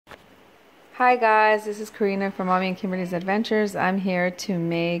Hi guys, this is Karina from Mommy and Kimberly's Adventures. I'm here to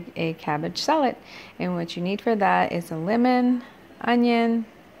make a cabbage salad, and what you need for that is a lemon, onion,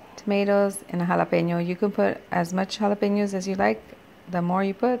 tomatoes, and a jalapeno. You can put as much jalapenos as you like. The more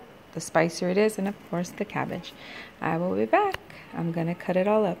you put, the spicier it is, and of course the cabbage. I will be back. I'm gonna cut it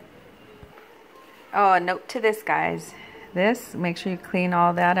all up. Oh, a note to this, guys. Make sure you clean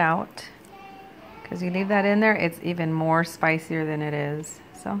all that out, because you leave that in there, it's even more spicier than it is.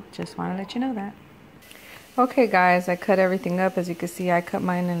 So just want to let you know that. Okay guys, I cut everything up. As you can see, I cut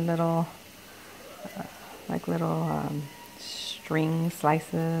mine in little string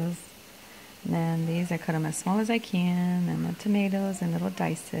slices. And then these, I cut them as small as I can, and the tomatoes in little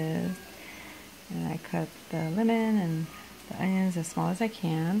dices. And I cut the lemon and the onions as small as I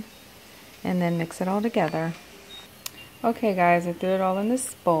can, and then mix it all together. Okay guys, I threw it all in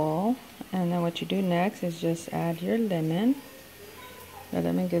this bowl, and then what you do next is just add your lemon. The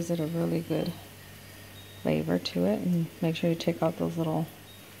lemon gives it a really good flavor to it, and make sure you take out those little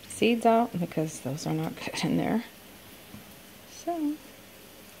seeds out because those are not good in there. So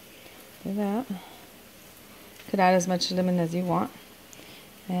do that. You could add as much lemon as you want,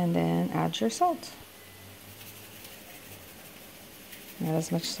 and then add your salt. Add as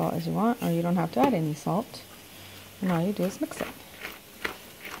much salt as you want, or you don't have to add any salt. And all you do is mix it.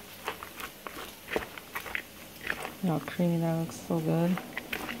 Look how creamy that looks, so good.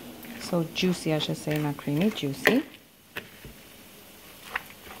 So juicy, I should say, not creamy, juicy.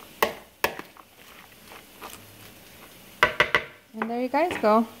 And there you guys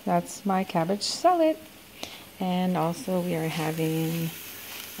go. That's my cabbage salad. And also we are having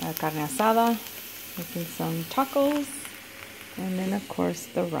carne asada, making some tacos, and then of course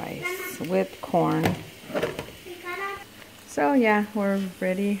the rice with corn. So yeah, we're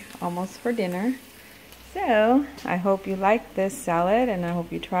ready almost for dinner. So, I hope you like this salad, and I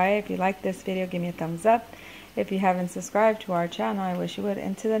hope you try it. If you like this video, give me a thumbs up. If you haven't subscribed to our channel, I wish you would.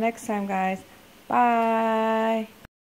 Until the next time, guys. Bye!